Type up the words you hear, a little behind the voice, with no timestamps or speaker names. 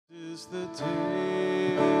is the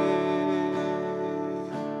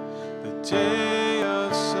day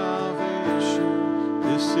of salvation.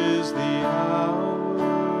 This is the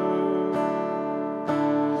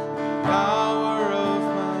hour of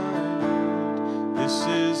my need. This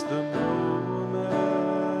is the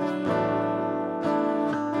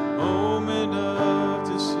moment of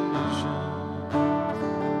decision.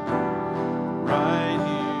 Right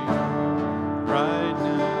here, right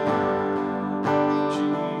now.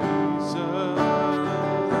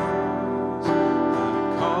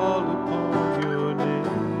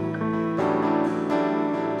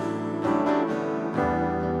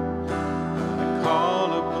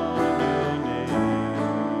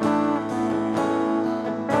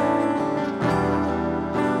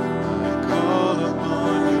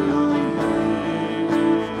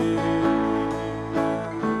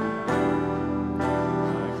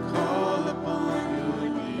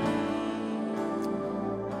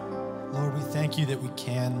 Thank you that we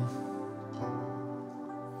can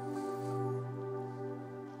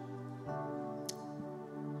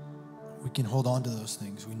hold on to those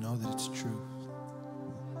things. We know that it's true.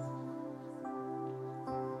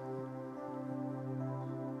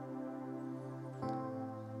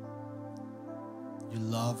 Your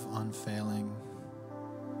love unfailing,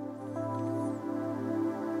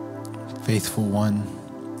 faithful one.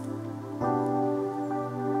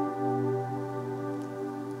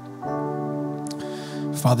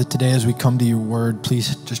 Father, today as we come to your word,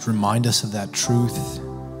 please just remind us of that truth.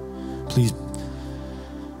 Please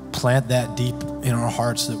plant that deep in our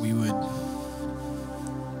hearts that we would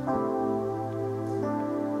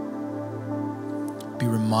be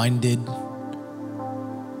reminded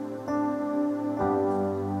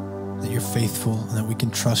that you're faithful and that we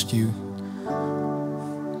can trust you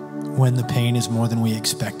when the pain is more than we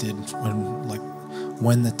expected,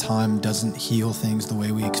 when the time doesn't heal things the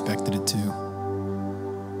way we expected it to.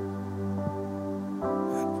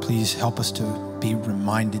 Please help us to be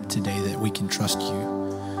reminded today that we can trust you.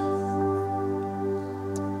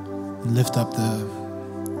 Lift up the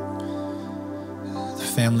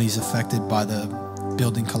families affected by the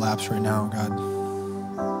building collapse right now, God.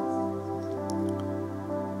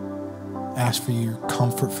 Ask for your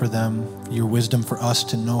comfort for them, your wisdom for us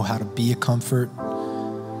to know how to be a comfort.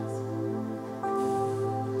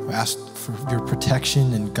 Ask for your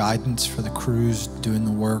protection and guidance for the crews doing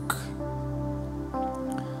the work.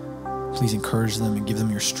 Please encourage them and give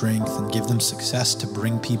them your strength and give them success to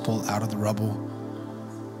bring people out of the rubble.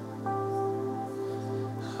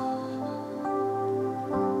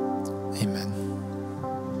 Amen.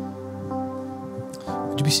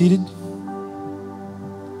 Would you be seated?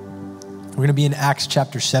 We're going to be in Acts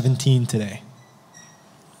chapter 17 today.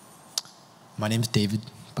 My name's David,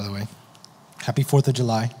 by the way. Happy 4th of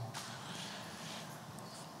July.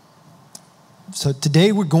 So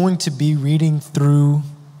today we're going to be reading through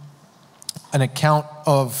an account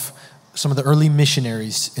of some of the early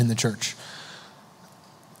missionaries in the church.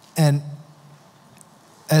 And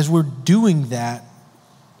as we're doing that,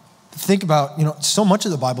 think about, so much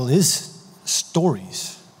of the Bible is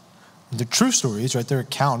stories. They're true stories, right? They're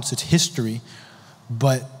accounts, it's history.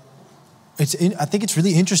 But I think it's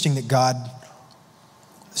really interesting that God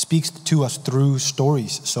speaks to us through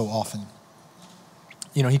stories so often.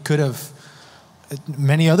 He could have,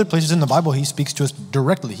 many other places in the Bible, he speaks to us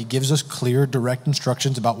directly. He gives us clear, direct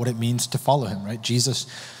instructions about what it means to follow him, right? Jesus,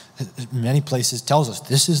 in many places, tells us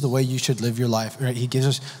this is the way you should live your life, right? He gives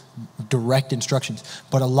us direct instructions.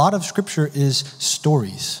 But a lot of scripture is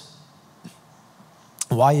stories.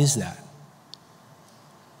 Why is that?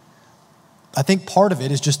 I think part of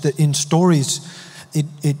it is just that in stories,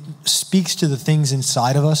 it speaks to the things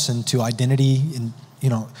inside of us and to identity and,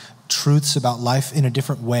 truths about life in a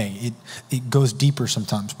different way. It goes deeper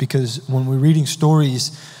sometimes because when we're reading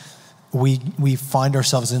stories, we find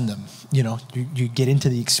ourselves in them. You get into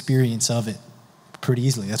the experience of it pretty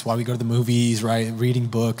easily. That's why we go to the movies, right? Reading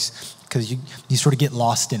books, because you sort of get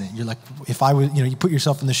lost in it. You're like, if I was, you put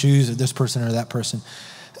yourself in the shoes of this person or that person.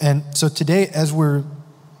 And so today, as we're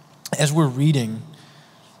reading,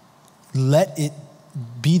 let it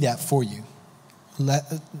be that for you.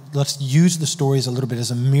 Let's use the stories a little bit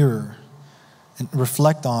as a mirror and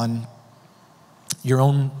reflect on your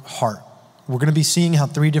own heart. We're going to be seeing how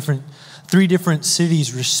three different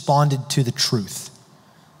cities responded to the truth.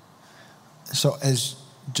 So as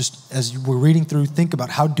we're reading through, think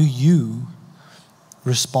about how do you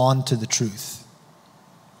respond to the truth.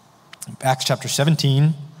 Acts chapter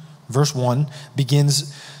 17, verse 1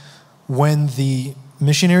 begins, when the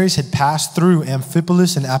missionaries had passed through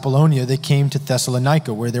Amphipolis and Apollonia, they came to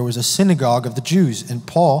Thessalonica, where there was a synagogue of the Jews. And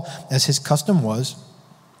Paul, as his custom was,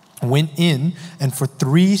 went in and for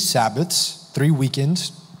 3 Sabbaths, 3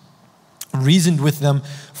 weekends, reasoned with them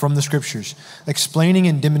from the scriptures, explaining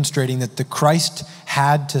and demonstrating that the Christ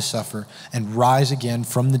had to suffer and rise again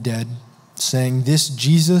from the dead, saying, "This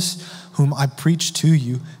Jesus whom I preach to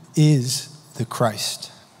you is the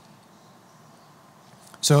Christ."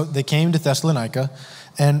 So they came to Thessalonica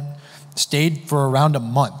and stayed for around a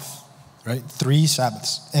month, right? 3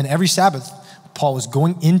 Sabbaths. And every Sabbath, Paul was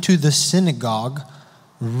going into the synagogue,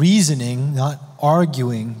 reasoning, not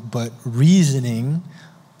arguing, but reasoning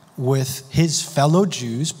with his fellow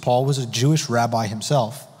Jews. Paul was a Jewish rabbi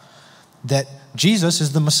himself, that Jesus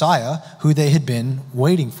is the Messiah who they had been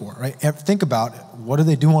waiting for, right? Think about it. What do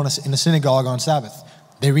they do in a synagogue on Sabbath?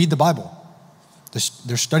 They read the Bible.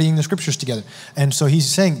 They're studying the scriptures together. And so he's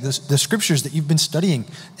saying the scriptures that you've been studying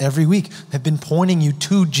every week have been pointing you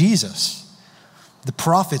to Jesus. The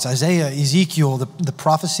prophets, Isaiah, Ezekiel, the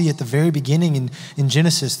prophecy at the very beginning in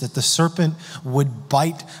Genesis that the serpent would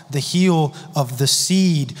bite the heel of the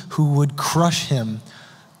seed who would crush him.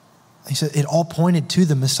 He said it all pointed to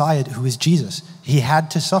the Messiah who is Jesus. He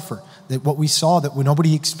had to suffer. That what we saw that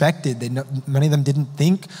nobody expected, many of them didn't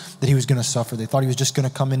think that he was going to suffer. They thought he was just going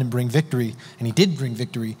to come in and bring victory, and he did bring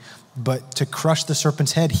victory. But to crush the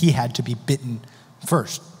serpent's head, he had to be bitten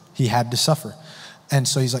first. He had to suffer. And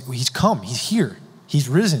so he's like, well, he's come, he's here, he's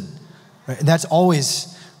risen. Right? And that's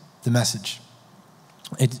always the message.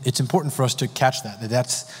 It's important for us to catch that.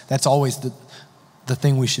 That's always the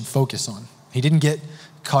thing we should focus on. He didn't get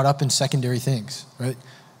caught up in secondary things, right?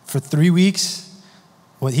 For 3 weeks,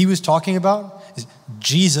 what he was talking about is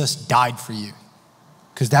Jesus died for you,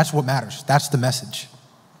 because that's what matters. That's the message.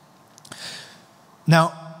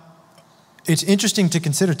 Now, it's interesting to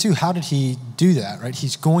consider too, how did he do that, right?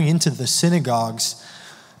 He's going into the synagogues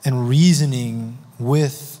and reasoning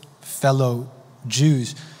with fellow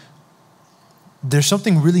Jews. There's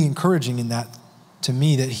something really encouraging in that to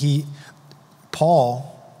me, that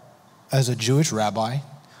Paul, as a Jewish rabbi,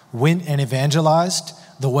 went and evangelized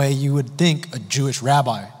the way you would think a Jewish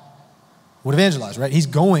rabbi would evangelize, right? He's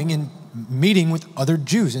going and meeting with other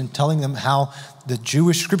Jews and telling them how the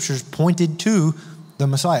Jewish scriptures pointed to the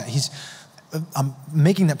Messiah. I'm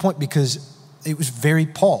making that point because it was very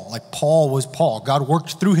Paul. Like Paul was Paul. God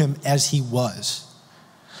worked through him as he was.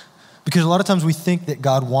 Because a lot of times we think that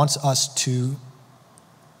God wants us to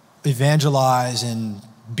evangelize and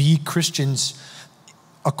be Christians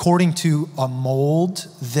according to a mold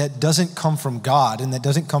that doesn't come from God and that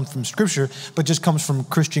doesn't come from Scripture, but just comes from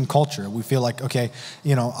Christian culture. We feel like, okay,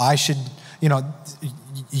 you guys should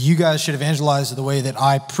evangelize the way that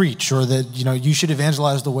I preach, or that, you should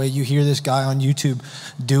evangelize the way you hear this guy on YouTube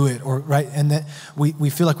do it, or right? And that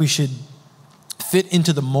we feel like we should fit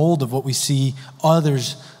into the mold of what we see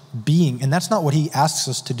others being. And that's not what he asks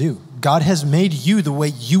us to do. God has made you the way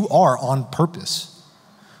you are on purpose.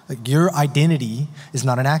 Like your identity is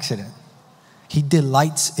not an accident. He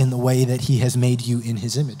delights in the way that he has made you in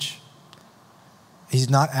his image. He's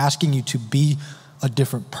not asking you to be a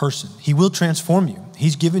different person. He will transform you.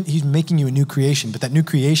 He's making you a new creation, but that new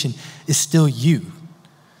creation is still you.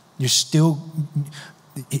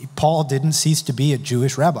 Paul didn't cease to be a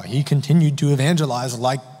Jewish rabbi. He continued to evangelize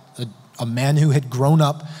like a man who had grown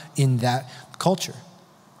up in that culture.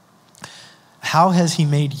 How has he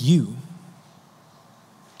made you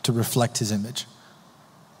to reflect his image?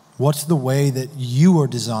 What's the way that you are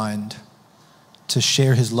designed to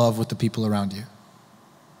share his love with the people around you?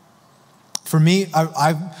 For me,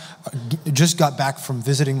 I just got back from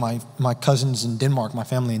visiting my cousins in Denmark, my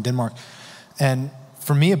family in Denmark. And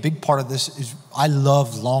for me, a big part of this is I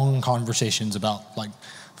love long conversations about like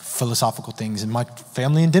philosophical things. And my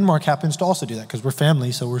family in Denmark happens to also do that because we're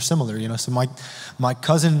family, so we're similar, So my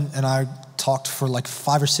cousin and I talked for like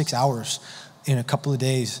 5 or 6 hours in a couple of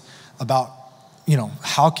days about,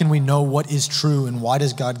 how can we know what is true and why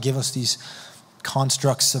does God give us these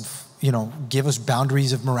constructs of, give us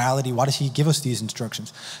boundaries of morality? Why does he give us these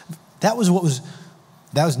instructions? That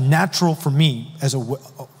was natural for me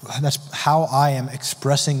that's how I am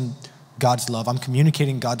expressing God's love. I'm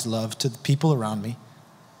communicating God's love to the people around me,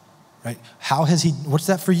 right? What's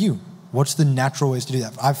that for you? What's the natural ways to do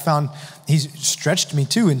that? I've found he's stretched me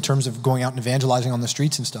too in terms of going out and evangelizing on the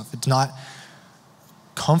streets and stuff. It's not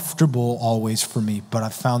comfortable always for me, but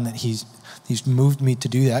I've found that he's moved me to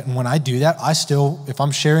do that. And when I do that, if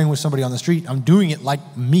I'm sharing with somebody on the street, I'm doing it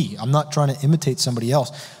like me. I'm not trying to imitate somebody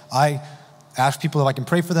else. I ask people if I can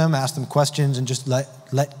pray for them, ask them questions, and just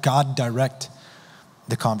let God direct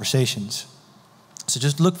the conversations. So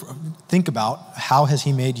just think about, how has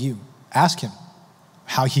he made you? Ask him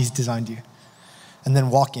how he's designed you, and then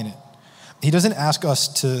walk in it. He doesn't ask us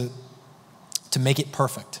to make it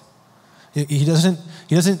perfect. He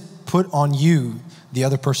doesn't put on you the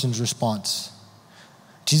other person's response.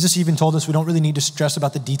 Jesus even told us we don't really need to stress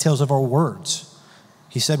about the details of our words.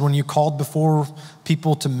 He said when you're called before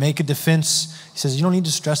people to make a defense, he says you don't need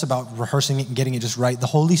to stress about rehearsing it and getting it just right. The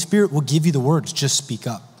Holy Spirit will give you the words. Just speak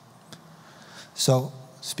up. So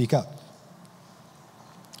speak up.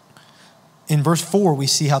 In verse 4, we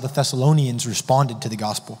see how the Thessalonians responded to the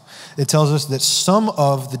gospel. It tells us that some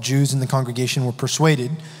of the Jews in the congregation were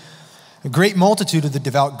persuaded. A great multitude of the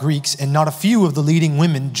devout Greeks and not a few of the leading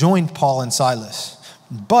women joined Paul and Silas.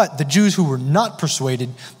 But the Jews who were not persuaded,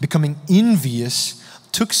 becoming envious,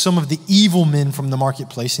 took some of the evil men from the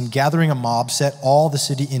marketplace and gathering a mob, set all the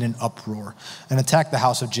city in an uproar and attacked the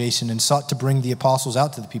house of Jason and sought to bring the apostles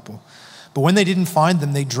out to the people. But when they didn't find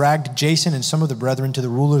them, they dragged Jason and some of the brethren to the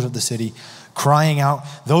rulers of the city, crying out,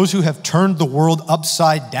 "Those who have turned the world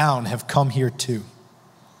upside down have come here too."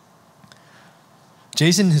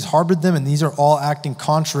 Jason has harbored them, and these are all acting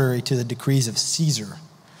contrary to the decrees of Caesar,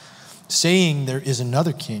 saying there is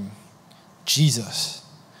another king, Jesus.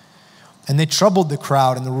 And they troubled the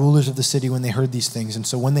crowd and the rulers of the city when they heard these things. And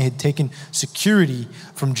so when they had taken security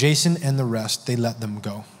from Jason and the rest, they let them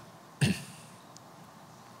go.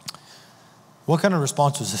 What kind of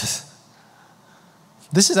response was this?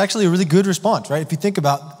 This is actually a really good response, right? If you think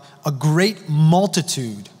about a great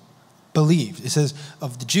multitude believed. It says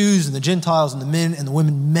of the Jews and the Gentiles and the men and the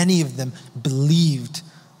women, many of them believed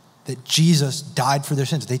that Jesus died for their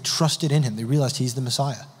sins. They trusted in him. They realized he's the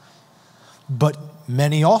Messiah. But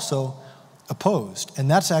many also opposed.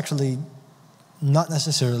 And that's actually not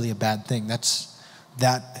necessarily a bad thing.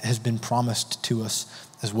 That has been promised to us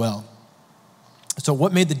as well. So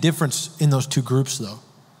what made the difference in those two groups though?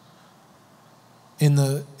 In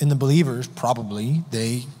the believers, probably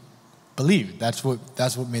they believed. That's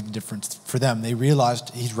what made the difference for them. They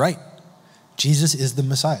realized he's right. Jesus is the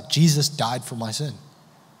Messiah. Jesus died for my sin.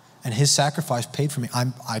 And his sacrifice paid for me.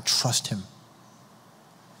 I trust him.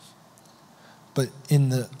 But in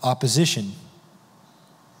the opposition,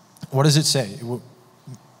 what does it say? It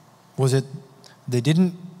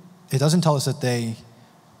doesn't tell us that they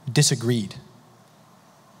disagreed,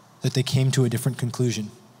 that they came to a different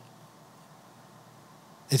conclusion.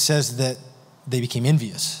 It says that they became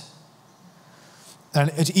envious. And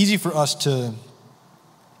it's easy for us to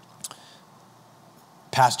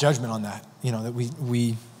pass judgment on that, that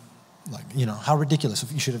we how ridiculous.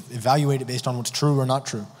 If you should evaluate it based on what's true or not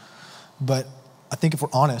true. But I think if we're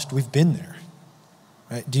honest, we've been there,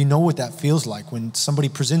 right? Do you know what that feels like when somebody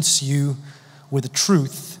presents you with a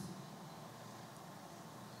truth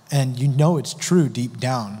and you know it's true deep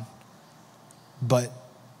down, but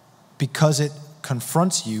because it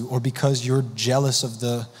confronts you or because you're jealous of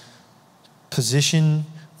the position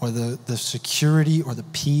or the security or the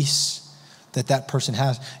peace that person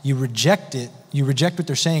has, you reject it. You reject what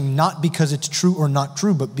they're saying, not because it's true or not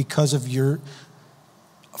true, but because of your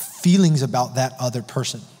feelings about that other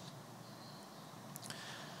person.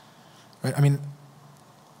 Right? I mean,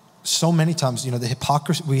 so many times, the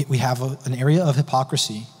hypocrisy, we have an area of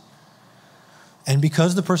hypocrisy. And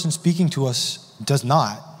because the person speaking to us does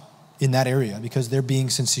not in that area, because they're being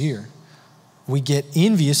sincere, we get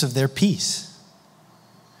envious of their peace.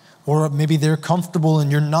 Or maybe they're comfortable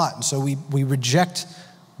and you're not. And so we reject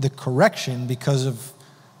the correction because of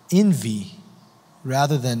envy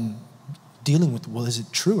rather than dealing with, well, is it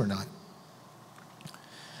true or not?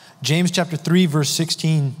 James chapter 3, verse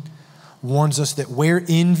 16 warns us that where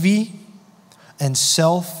envy and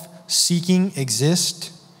self-seeking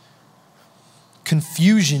exist,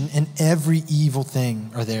 confusion and every evil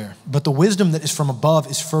thing are there. But the wisdom that is from above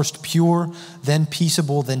is first pure, then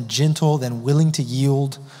peaceable, then gentle, then willing to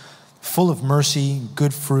yield, full of mercy,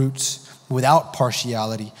 good fruits, without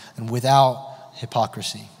partiality and without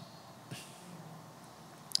hypocrisy.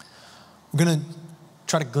 We're going to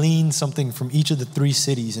try to glean something from each of the three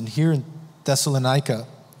cities. And here in Thessalonica,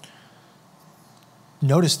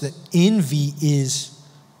 notice that envy is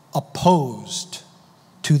opposed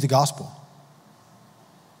to the gospel.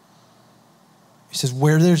 He says,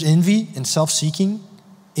 where there's envy and self-seeking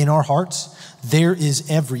in our hearts, there is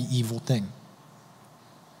every evil thing.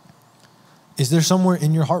 Is there somewhere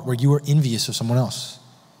in your heart where you are envious of someone else?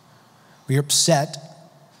 Where you're upset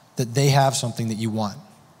that they have something that you want?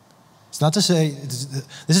 It's not to say,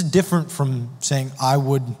 this is different from saying,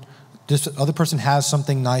 this other person has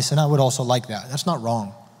something nice and I would also like that. That's not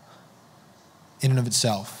wrong in and of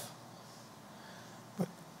itself. But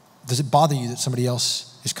does it bother you that somebody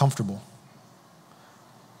else is comfortable?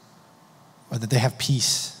 Or that they have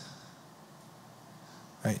peace?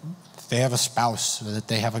 Right? That they have a spouse, or that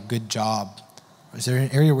they have a good job? Or is there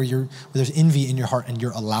an area where there's envy in your heart and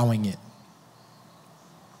you're allowing it?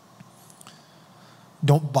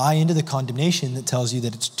 Don't buy into the condemnation that tells you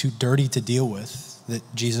that it's too dirty to deal with, that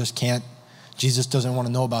Jesus doesn't want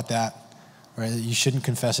to know about that, right? That you shouldn't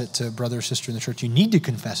confess it to a brother or sister in the church. You need to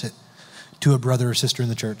confess it to a brother or sister in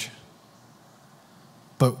the church.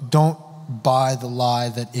 But don't buy the lie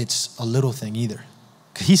that it's a little thing either.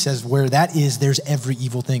 He says where that is, there's every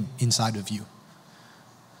evil thing inside of you.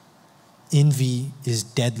 Envy is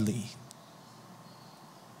deadly.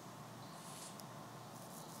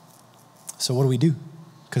 So what do we do?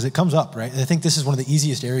 Because it comes up, right? I think this is one of the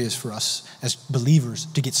easiest areas for us as believers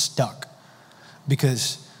to get stuck.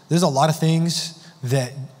 Because there's a lot of things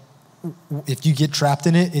that if you get trapped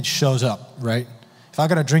in it, it shows up, right? If I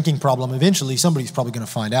got a drinking problem, eventually somebody's probably going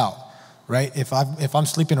to find out, right? If I'm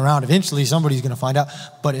sleeping around, eventually somebody's going to find out.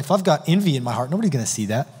 But if I've got envy in my heart, nobody's going to see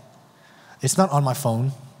that. It's not on my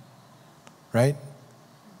phone, right?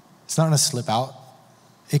 It's not going to slip out.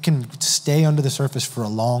 It can stay under the surface for a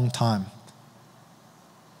long time.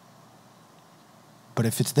 But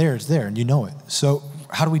if it's there, and you know it. So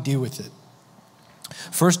how do we deal with it?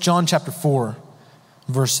 1 John chapter 4,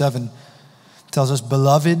 verse 7 tells us,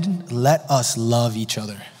 "Beloved, let us love each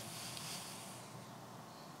other.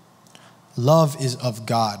 Love is of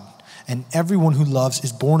God, and everyone who loves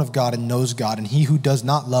is born of God and knows God, and he who does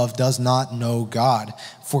not love does not know God,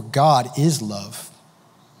 for God is love.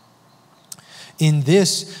 In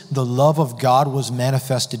this, the love of God was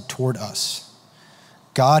manifested toward us.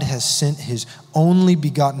 God has sent his only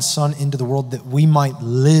begotten Son into the world that we might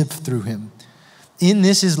live through him. In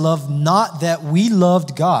this is love, not that we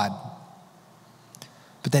loved God,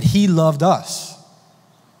 but that he loved us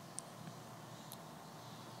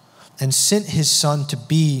and sent his Son to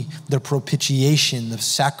be the propitiation, the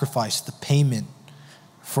sacrifice, the payment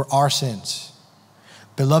for our sins.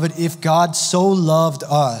 Beloved, if God so loved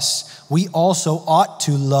us, we also ought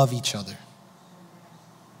to love each other."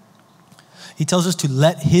 He tells us to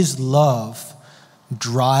let his love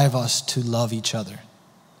drive us to love each other.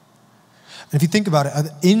 And if you think about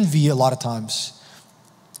it, envy a lot of times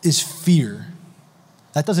is fear.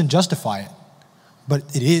 That doesn't justify it, but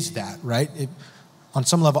it is that, right? On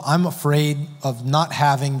some level, I'm afraid of not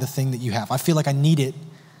having the thing that you have. I feel like I need it,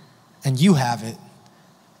 and you have it,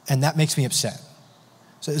 and that makes me upset.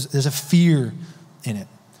 So there's a fear in it.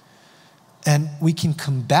 And we can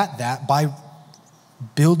combat that by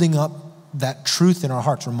building up that truth in our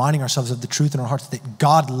hearts, reminding ourselves of the truth in our hearts that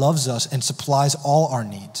God loves us and supplies all our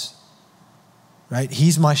needs, right?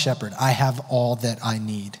 He's my shepherd. I have all that I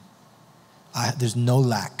need. There's no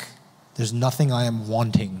lack. There's nothing I am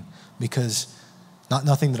wanting, because not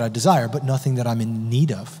nothing that I desire, but nothing that I'm in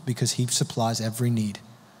need of, because he supplies every need.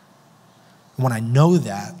 When I know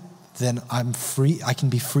that, then I'm free. I can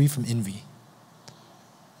be free from envy,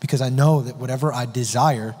 because I know that whatever I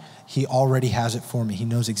desire, he already has it for me. He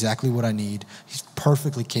knows exactly what I need. He's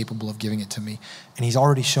perfectly capable of giving it to me. And he's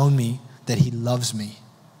already shown me that he loves me.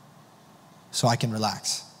 So I can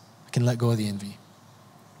relax. I can let go of the envy.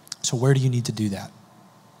 So where do you need to do that?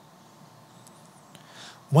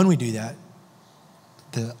 When we do that,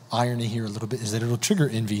 the irony here a little bit is that it'll trigger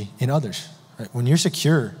envy in others. Right? When you're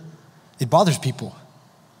secure, it bothers people.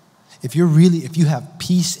 If you have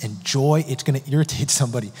peace and joy, it's going to irritate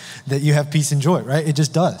somebody that you have peace and joy, right? It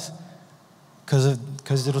just does.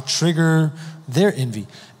 Because it'll trigger their envy.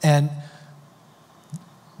 And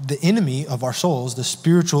the enemy of our souls, the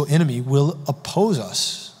spiritual enemy, will oppose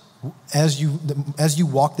us. As you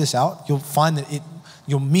walk this out, you'll find that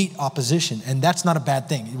you'll meet opposition, and that's not a bad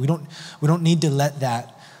thing. We don't need to let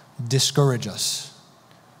that discourage us.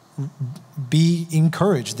 Be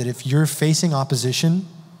encouraged that if you're facing opposition,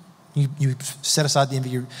 you set aside the envy,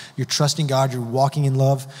 you're trusting God, you're walking in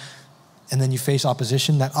love, and then you face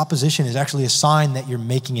opposition. That opposition is actually a sign that you're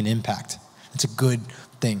making an impact. It's a good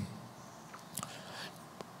thing.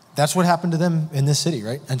 That's what happened to them in this city,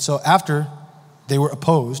 right? And so after they were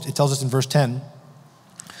opposed, it tells us in verse 10,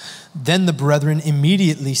 "Then the brethren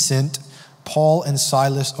immediately sent Paul and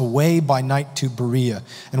Silas away by night to Berea.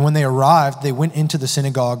 And when they arrived, they went into the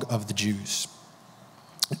synagogue of the Jews."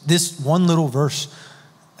 This one little verse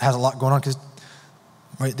has a lot going on, because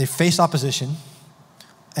right, they face opposition.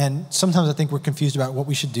 And sometimes I think we're confused about what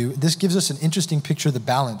we should do. This gives us an interesting picture of the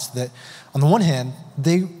balance, that on the one hand,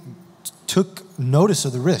 they took notice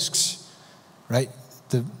of the risks, right?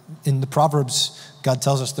 In the Proverbs, God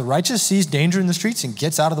tells us the righteous sees danger in the streets and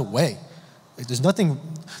gets out of the way. There's nothing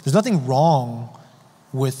wrong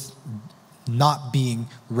with not being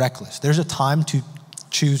reckless. There's a time to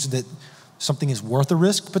choose that something is worth a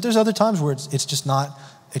risk, but there's other times where it's just not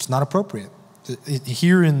appropriate.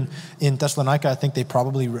 Here in Thessalonica, I think they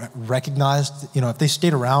probably recognized, if they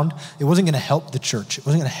stayed around, it wasn't going to help the church. It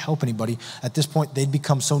wasn't going to help anybody. At this point, they'd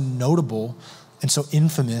become so notable and so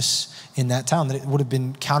infamous in that town that it would have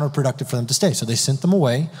been counterproductive for them to stay. So they sent them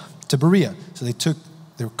away to Berea. So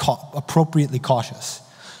they were appropriately cautious.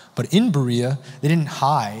 But in Berea, they didn't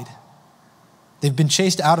hide. They've been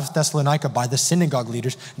chased out of Thessalonica by the synagogue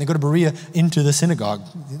leaders, and they go to Berea into the synagogue.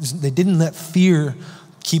 They didn't let fear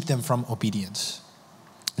keep them from obedience.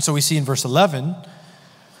 So we see in verse 11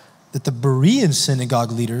 that the Berean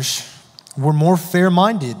synagogue leaders were more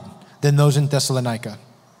fair-minded than those in Thessalonica.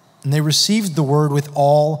 And they received the word with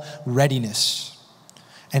all readiness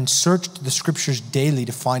and searched the scriptures daily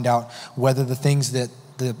to find out whether the things that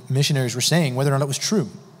the missionaries were saying, whether or not it was true.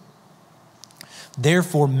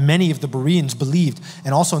 Therefore, many of the Bereans believed,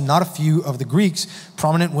 and also not a few of the Greeks,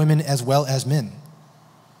 prominent women as well as men.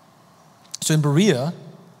 So in Berea,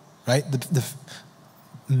 right, the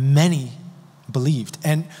many believed.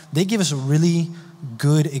 And they give us a really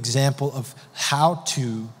good example of how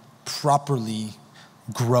to properly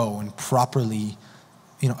grow and properly,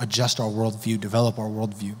 adjust our worldview, develop our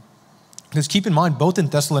worldview. Because keep in mind, both in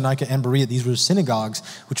Thessalonica and Berea, these were synagogues,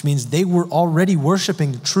 which means they were already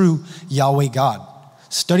worshiping the true Yahweh God,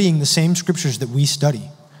 studying the same scriptures that we study,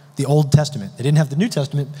 the Old Testament. They didn't have the New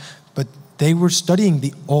Testament, but they were studying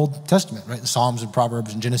the Old Testament, right? The Psalms and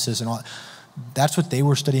Proverbs and Genesis and all that. That's what they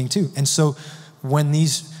were studying too. And so when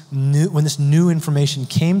this new information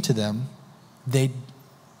came to them, they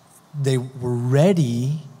were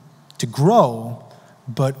ready to grow,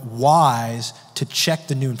 but wise to check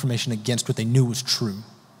the new information against what they knew was true.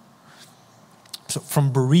 So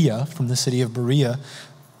from Berea, from the city of Berea,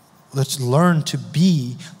 let's learn to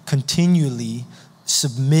be continually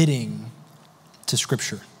submitting to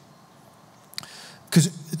Scripture. Because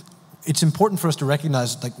it's important for us to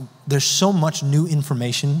recognize, there's so much new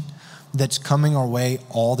information that's coming our way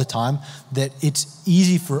all the time that it's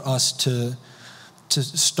easy for us to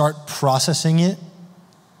start processing it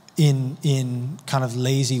in kind of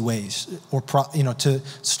lazy ways, or to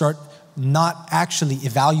start not actually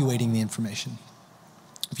evaluating the information.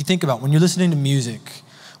 If you think about when you're listening to music,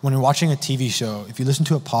 when you're watching a TV show, if you listen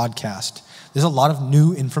to a podcast, there's a lot of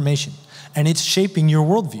new information. And it's shaping your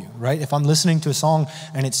worldview, right? If I'm listening to a song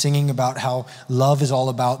and it's singing about how love is all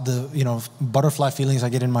about the, butterfly feelings I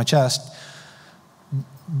get in my chest,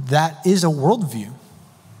 that is a worldview.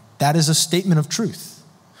 That is a statement of truth.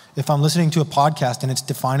 If I'm listening to a podcast and it's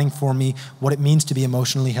defining for me what it means to be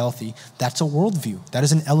emotionally healthy, that's a worldview. That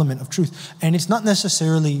is an element of truth. And it's not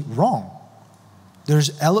necessarily wrong.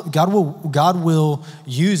 God will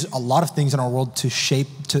use a lot of things in our world to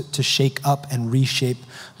shake up and reshape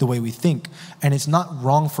the way we think. And it's not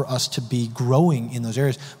wrong for us to be growing in those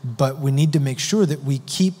areas, but we need to make sure that we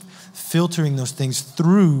keep filtering those things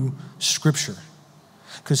through Scripture.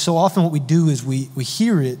 Because so often what we do is we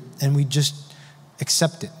hear it and we just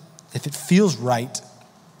accept it. If it feels right,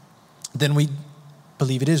 then we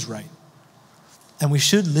believe it is right. And we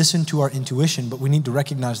should listen to our intuition, but we need to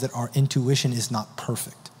recognize that our intuition is not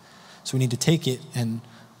perfect. So we need to take it and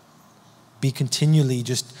be continually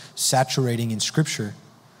just saturating in Scripture,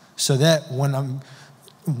 so that when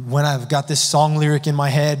I've got this song lyric in my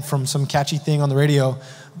head from some catchy thing on the radio,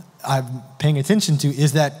 I'm paying attention to,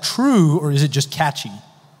 is that true or is it just catchy?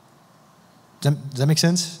 Does that make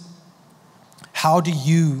sense? How do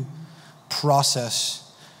you process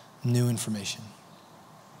new information?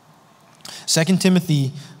 2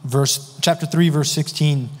 Timothy chapter 3, verse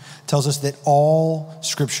 16 tells us that all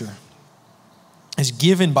Scripture is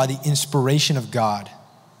given by the inspiration of God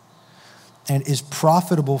and is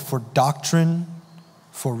profitable for doctrine,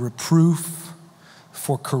 for reproof,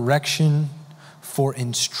 for correction, for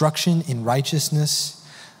instruction in righteousness,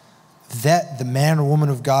 that the man or woman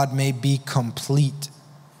of God may be complete,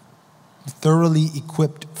 thoroughly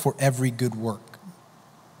equipped for every good work.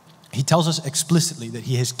 He tells us explicitly that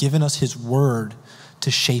he has given us his word to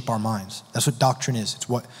shape our minds. That's what doctrine is.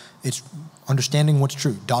 It's understanding what's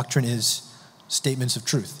true. Doctrine is statements of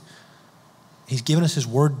truth. He's given us his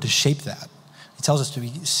word to shape that. He tells us to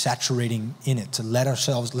be saturating in it, to let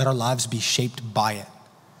our lives be shaped by it.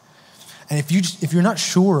 And if you're not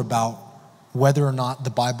sure about whether or not the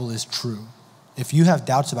Bible is true, if you have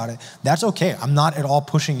doubts about it, that's okay. I'm not at all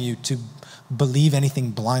pushing you to believe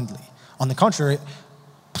anything blindly. On the contrary,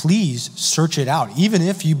 please search it out. Even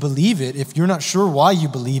if you believe it, if you're not sure why you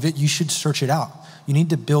believe it, you should search it out. You need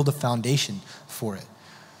to build a foundation for it.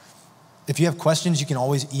 If you have questions, you can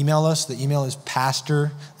always email us. The email is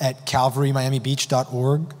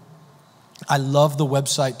pastor@calvarymiamibeach.org. I love the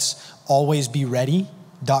websites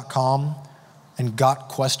alwaysbeready.com and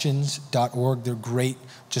gotquestions.org. They're great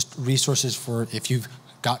just resources for if you've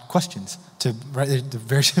got questions. The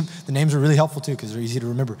names are really helpful too because they're easy to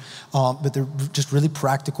remember. But they're just really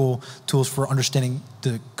practical tools for understanding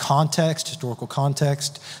the context, historical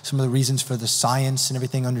context, some of the reasons for the science and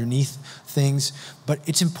everything underneath things. But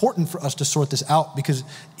it's important for us to sort this out because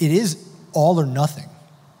it is all or nothing.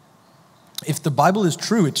 If the Bible is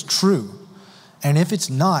true, it's true. And if it's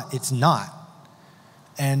not, it's not.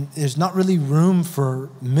 And there's not really room for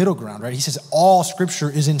middle ground, right? He says all scripture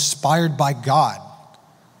is inspired by God.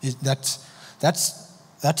 That's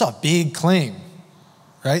a big claim,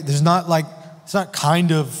 right? There's not like, it's not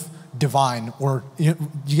kind of divine or, you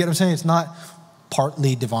get what I'm saying? It's not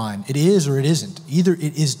partly divine. It is or it isn't. Either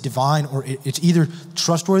it is divine or it's either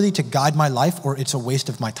trustworthy to guide my life or it's a waste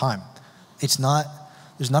of my time. There's not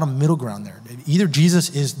a middle ground there. Either Jesus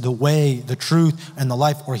is the way, the truth, and the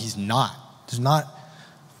life, or he's not.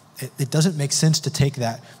 It doesn't make sense to take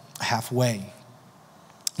that halfway.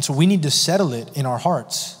 And so we need to settle it in our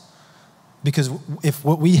hearts. Because if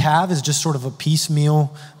what we have is just sort of a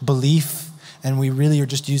piecemeal belief, and we really are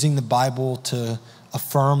just using the Bible to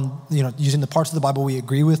affirm, using the parts of the Bible we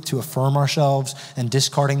agree with to affirm ourselves and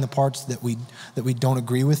discarding the parts that we don't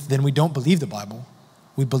agree with, then we don't believe the Bible.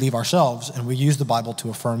 We believe ourselves, and we use the Bible to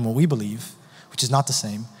affirm what we believe, which is not the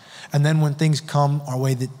same. And then when things come our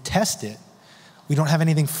way that test it, we don't have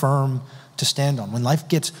anything firm to stand on. When life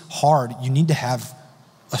gets hard, you need to have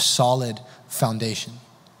a solid foundation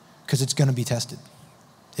because it's going to be tested.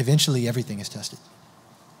 Eventually, everything is tested.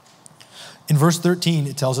 In verse 13,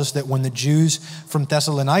 it tells us that when the Jews from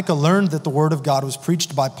Thessalonica learned that the word of God was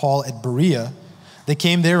preached by Paul at Berea, they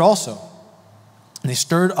came there also, and they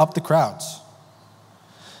stirred up the crowds.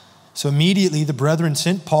 So immediately the brethren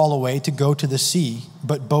sent Paul away to go to the sea,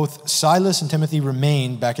 but both Silas and Timothy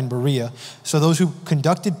remained back in Berea. So those who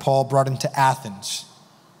conducted Paul brought him to Athens.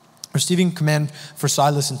 Receiving command for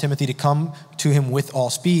Silas and Timothy to come to him with all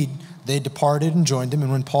speed, they departed and joined him.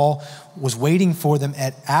 And when Paul was waiting for them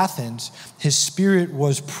at Athens, his spirit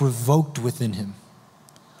was provoked within him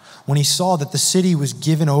when he saw that the city was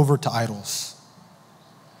given over to idols.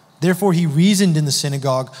 Therefore he reasoned in the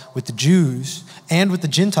synagogue with the Jews and with the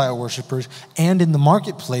Gentile worshipers and in the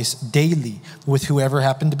marketplace daily with whoever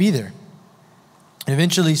happened to be there. And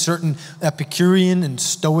eventually certain Epicurean and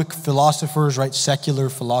Stoic philosophers, right, secular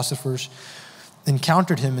philosophers,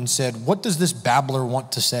 encountered him and said, "What does this babbler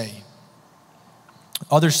want to say?"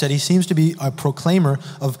 Others said he seems to be a proclaimer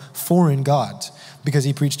of foreign gods because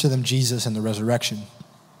he preached to them Jesus and the resurrection.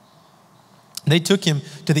 They took him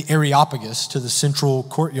to the Areopagus, to the central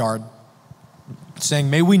courtyard, saying,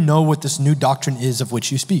 "May we know what this new doctrine is of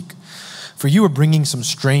which you speak? For you are bringing some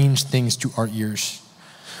strange things to our ears.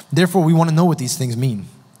 Therefore, we want to know what these things mean."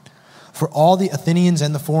 For all the Athenians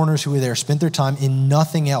and the foreigners who were there spent their time in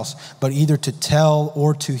nothing else but either to tell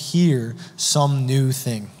or to hear some new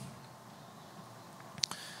thing.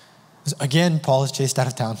 Again, Paul is chased out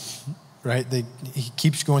of town, right? He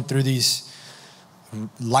keeps going through these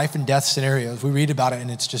life and death scenarios. We read about it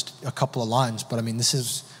and it's just a couple of lines, but I mean, this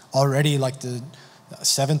is already like the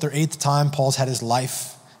 7th or 8th time Paul's had his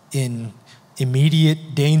life in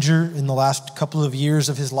immediate danger in the last couple of years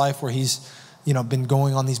of his life where he's, been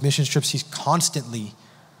going on these mission trips. He's constantly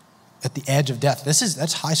at the edge of death.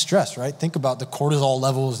 That's high stress, right? Think about the cortisol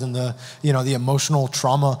levels and the emotional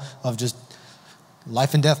trauma of just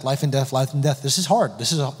life and death, life and death, life and death. This is hard.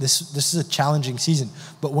 This is a challenging season.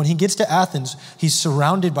 But when he gets to Athens, he's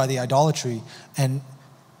surrounded by the idolatry and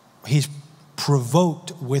he's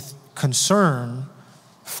provoked with concern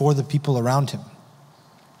for the people around him.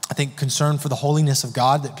 I think concern for the holiness of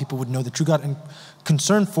God, that people would know the true God, and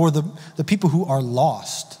concern for the people who are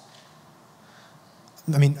lost.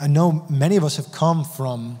 I mean, I know many of us have come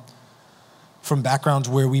from backgrounds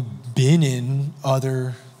where we've been in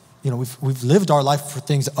other, we've lived our life for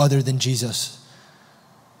things other than Jesus.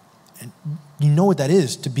 And you know what that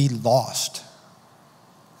is, to be lost,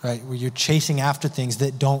 right? Where you're chasing after things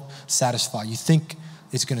that don't satisfy. You think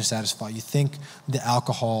it's going to satisfy. You think the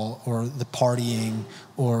alcohol or the partying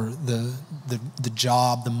or the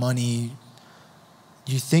job, the money,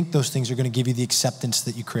 you think those things are going to give you the acceptance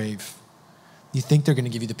that you crave. You think they're going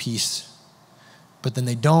to give you the peace, but then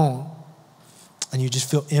they don't, and you just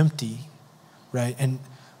feel empty, right? And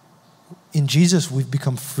in Jesus, we've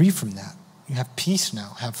become free from that. You have peace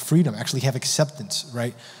now, have freedom, actually have acceptance,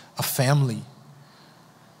 right? A family.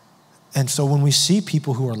 And so when we see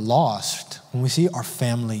people who are lost, when we see our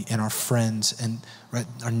family and our friends and right,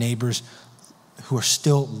 our neighbors who are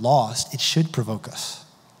still lost, it should provoke us.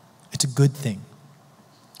 It's a good thing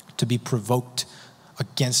to be provoked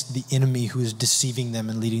against the enemy who is deceiving them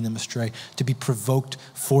and leading them astray, to be provoked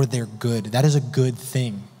for their good. That is a good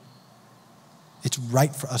thing. It's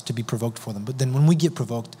right for us to be provoked for them. But then when we get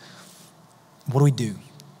provoked, what do?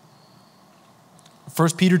 1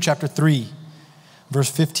 Peter chapter 3, verse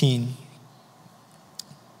 15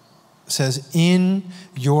 says, "In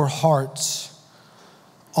your hearts,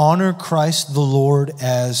 honor Christ the Lord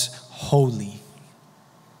as holy."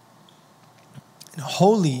 And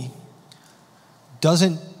holy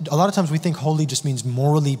doesn't, a lot of times we think holy just means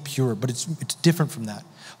morally pure, but it's different from that.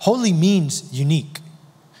 Holy means unique.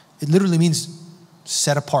 It literally means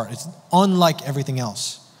set apart. It's unlike everything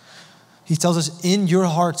else. He tells us, in your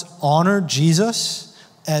hearts, honor Jesus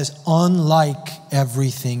as unlike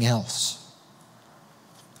everything else.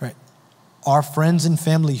 Right? Our friends and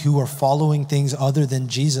family who are following things other than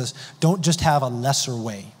Jesus don't just have a lesser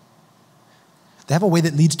way. They have a way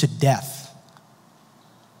that leads to death,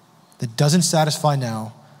 that doesn't satisfy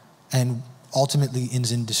now and ultimately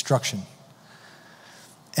ends in destruction.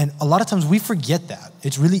 And a lot of times we forget that.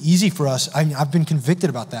 It's really easy for us. I mean, I've been convicted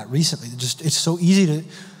about that recently. It's so easy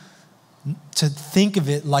to think of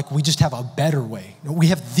it like we just have a better way. No, we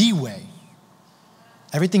have the way.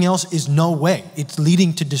 Everything else is no way. It's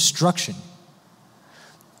leading to destruction.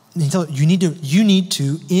 And you need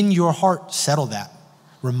to, in your heart, settle that.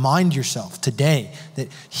 Remind yourself today that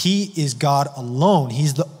he is God alone.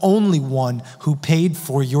 He's the only one who paid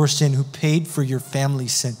for your sin, who paid for your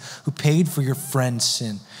family's sin, who paid for your friend's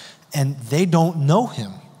sin. And they don't know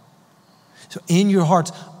him. So in your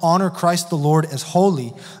hearts, honor Christ the Lord as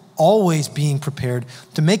holy, always being prepared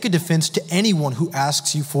to make a defense to anyone who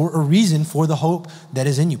asks you for a reason for the hope that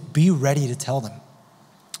is in you. Be ready to tell them.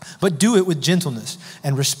 But do it with gentleness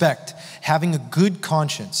and respect, having a good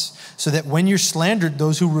conscience, so that when you're slandered,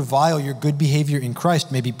 those who revile your good behavior in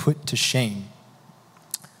Christ may be put to shame.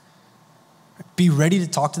 Be ready to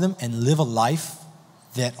talk to them and live a life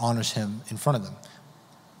that honors him in front of them.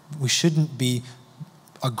 We shouldn't be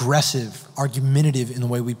aggressive, argumentative in the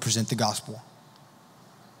way we present the gospel.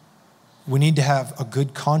 We need to have a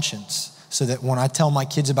good conscience so that when I tell my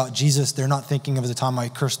kids about Jesus, they're not thinking of the time I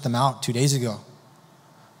cursed them out 2 days ago.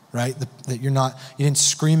 Right? That you didn't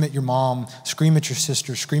scream at your mom, scream at your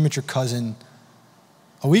sister, scream at your cousin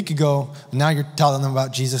a week ago, and now you're telling them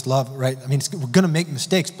about Jesus' love, right? I mean, we're going to make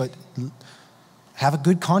mistakes, but have a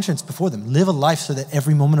good conscience before them. Live a life so that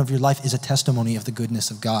every moment of your life is a testimony of the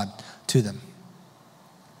goodness of God to them.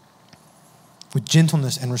 With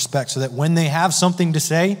gentleness and respect, so that when they have something to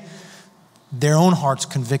say, their own hearts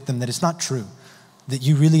convict them that it's not true, that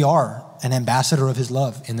you really are an ambassador of his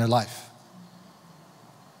love in their life.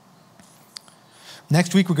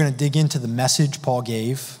 Next week, we're going to dig into the message Paul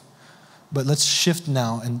gave, but let's shift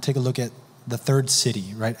now and take a look at the third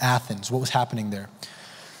city, right? Athens, what was happening there.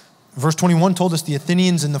 Verse 21 told us the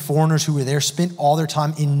Athenians and the foreigners who were there spent all their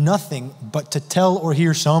time in nothing but to tell or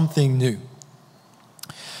hear something new.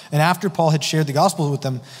 And after Paul had shared the gospel with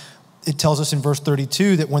them, it tells us in verse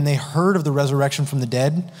 32 that when they heard of the resurrection from the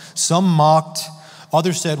dead, some mocked,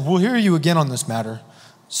 others said, "We'll hear you again on this matter."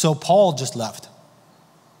 So Paul just left.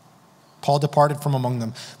 Paul departed from among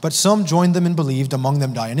them, but some joined them and believed, among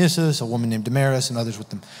them Dionysius, a woman named Damaris, and others with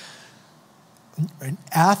them.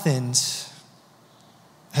 Athens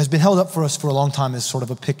has been held up for us for a long time as sort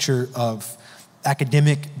of a picture of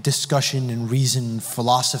academic discussion and reason,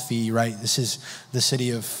 philosophy, right? This is the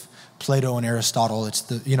city of Plato and Aristotle. It's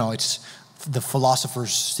the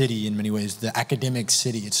philosopher's city in many ways, the academic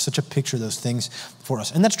city. It's such a picture of those things for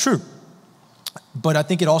us. And that's true. But I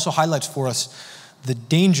think it also highlights for us the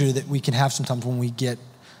danger that we can have sometimes when we get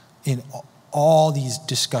in all these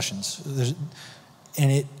discussions.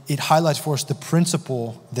 And it highlights for us the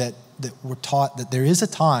principle that we're taught that there is a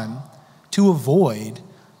time to avoid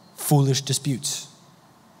foolish disputes.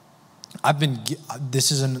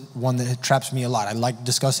 This is one that traps me a lot. I like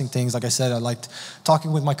discussing things. Like I said, I liked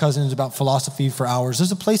talking with my cousins about philosophy for hours.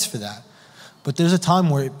 There's a place for that. But there's a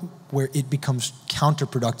time where it becomes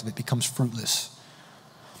counterproductive. It becomes fruitless.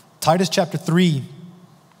 Titus chapter 3,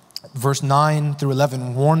 verse 9 through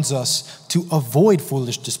 11 warns us to avoid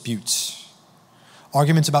foolish disputes.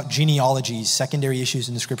 Arguments about genealogies, secondary issues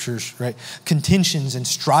in the scriptures, right? Contentions and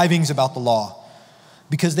strivings about the law,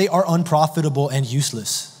 because they are unprofitable and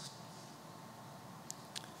useless.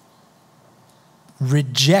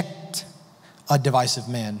 Reject a divisive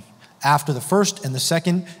man. After the first and the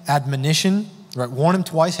second admonition, right? Warn him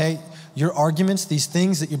twice, hey, your arguments, these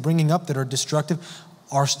things that you're bringing up that are destructive,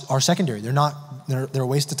 are secondary. They're a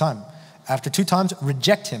waste of time. After 2 times,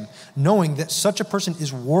 reject him, knowing that such a person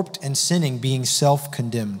is warped and sinning, being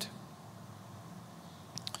self-condemned.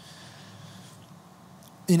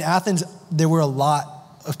 in Athens, there were a lot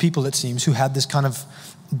of people, it seems, who had this kind of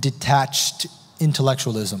detached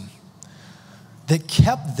intellectualism that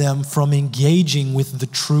kept them from engaging with the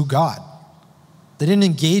true God. They didn't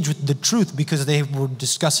engage with the truth because they were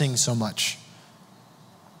discussing so much.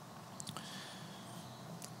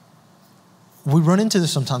 We run into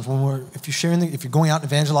this sometimes when if you're going out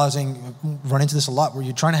evangelizing, run into this a lot where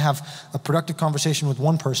you're trying to have a productive conversation with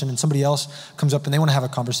one person and somebody else comes up and they want to have a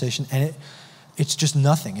conversation and it's just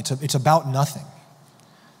nothing. It's about nothing.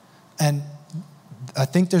 And I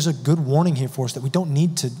think there's a good warning here for us that we don't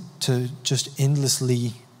need to just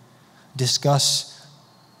endlessly discuss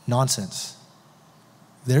nonsense.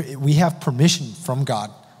 We have permission from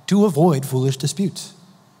God to avoid foolish disputes.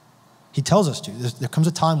 He tells us to. There comes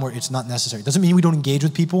a time where it's not necessary. It doesn't mean we don't engage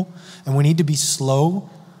with people, and we need to be slow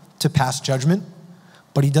to pass judgment,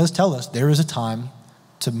 but he does tell us there is a time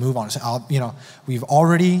to move on. We've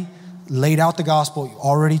already laid out the gospel. You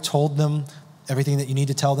already told them everything that you need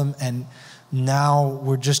to tell them, and now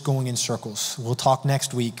we're just going in circles. We'll talk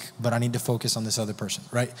next week, but I need to focus on this other person,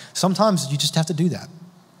 right? Sometimes you just have to do that,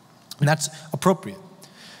 and that's appropriate.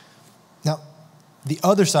 Now, the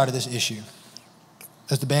other side of this issue,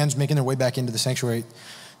 as the band's making their way back into the sanctuary,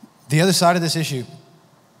 the other side of this issue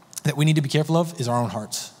that we need to be careful of is our own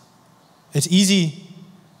hearts. It's easy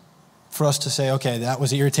for us to say, okay, that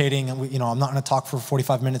was irritating, and I'm not going to talk for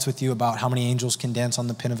 45 minutes with you about how many angels can dance on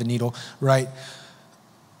the pin of a needle, right?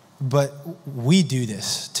 But we do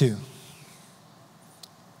this too,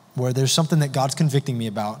 where there's something that God's convicting me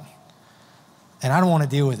about, and I don't want to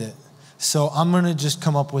deal with it. So I'm going to just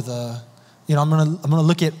come up with I'm going to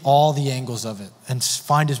look at all the angles of it and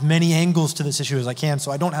find as many angles to this issue as I can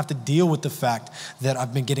so I don't have to deal with the fact that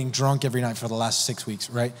I've been getting drunk every night for the last 6 weeks,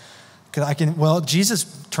 right? Because Jesus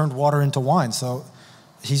turned water into wine, so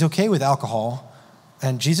he's okay with alcohol,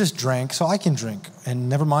 and Jesus drank, so I can drink, and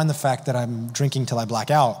never mind the fact that I'm drinking till I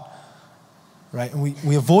black out, right? And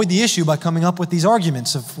we avoid the issue by coming up with these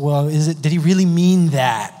arguments of, well, did he really mean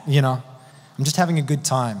that? I'm just having a good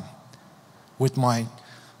time with my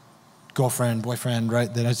girlfriend, boyfriend,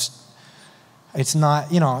 right? That it's not,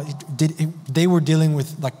 they were dealing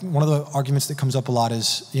with, like, one of the arguments that comes up a lot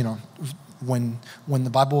is, when the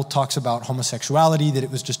Bible talks about homosexuality, that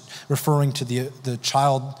it was just referring to the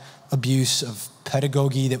child abuse of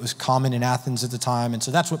pedagogy that was common in Athens at the time. And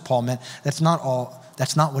so that's what Paul meant. That's not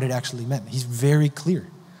what it actually meant. He's very clear.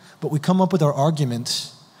 But we come up with our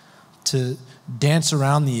arguments to dance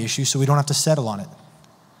around the issue so we don't have to settle on it.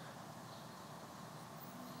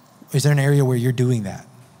 Is there an area where you're doing that?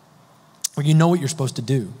 Where you know what you're supposed to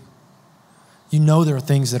do? You know there are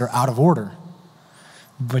things that are out of order,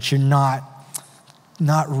 but you're not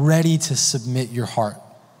ready to submit your heart.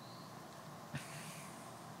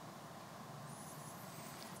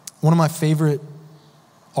 One of my favorite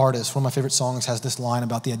artists, one of my favorite songs has this line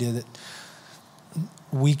about the idea that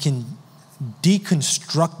we can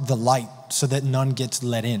deconstruct the light so that none gets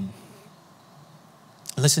let in.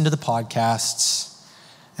 I listen to the podcasts,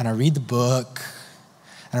 and I read the book,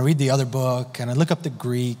 and I read the other book, and I look up the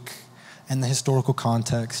Greek and the historical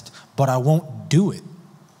context, but I won't do it.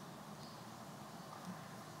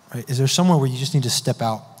 Right? Is there somewhere where you just need to step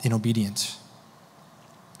out in obedience?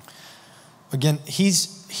 Again,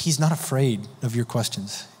 he's not afraid of your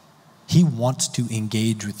questions. He wants to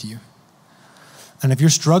engage with you. And if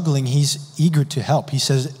you're struggling, he's eager to help. He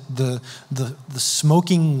says the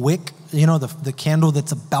smoking wick, the candle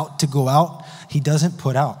that's about to go out, he doesn't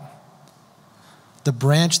put out. The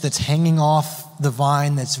branch that's hanging off the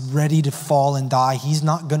vine that's ready to fall and die, he's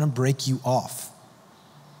not going to break you off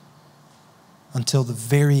until the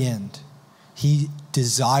very end. He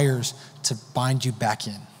desires to bind you back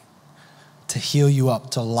in, to heal you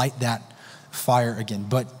up, to light that fire again.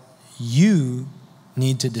 But you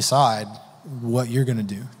need to decide what you're going to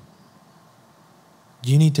do.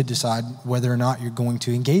 You need to decide whether or not you're going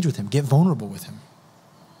to engage with him, get vulnerable with him.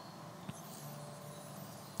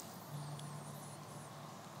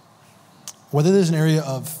 Whether there's an area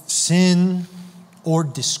of sin or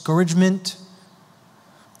discouragement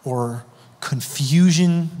or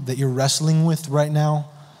confusion that you're wrestling with right now,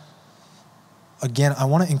 again, I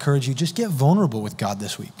want to encourage you, just get vulnerable with God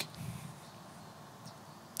this week.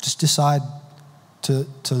 Just decide to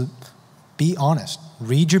be honest.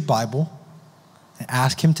 Read your Bible and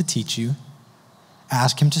ask him to teach you.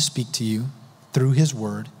 Ask him to speak to you through his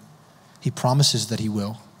word. He promises that he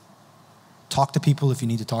will. Talk to people if you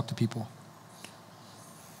need to talk to people.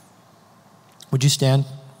 Would you stand?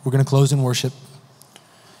 We're going to close in worship.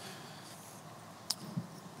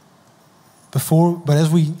 But as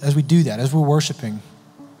we do that, as we're worshiping,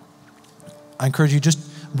 I encourage you, just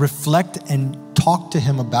reflect and talk to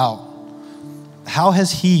him about how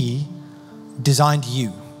has he designed you?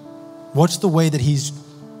 What's the way that he's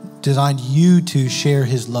designed you to share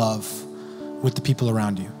his love with the people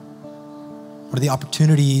around you? What are the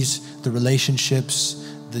opportunities, the relationships,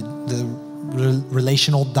 the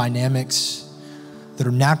relational dynamics that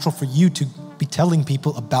are natural for you to be telling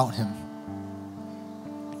people about him?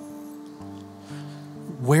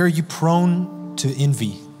 Where are you prone to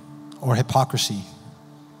envy or hypocrisy?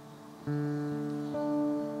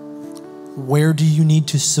 Where do you need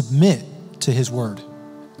to submit to his word,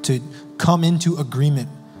 to come into agreement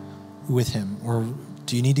with him? Or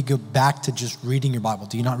do you need to go back to just reading your Bible?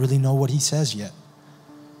 Do you not really know what he says yet?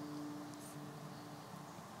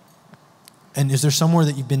 And is there somewhere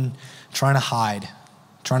that you've been trying to hide,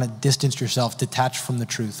 trying to distance yourself, detach from the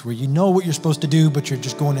truth, where you know what you're supposed to do, but you're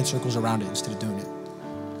just going in circles around it instead of doing it?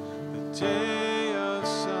 The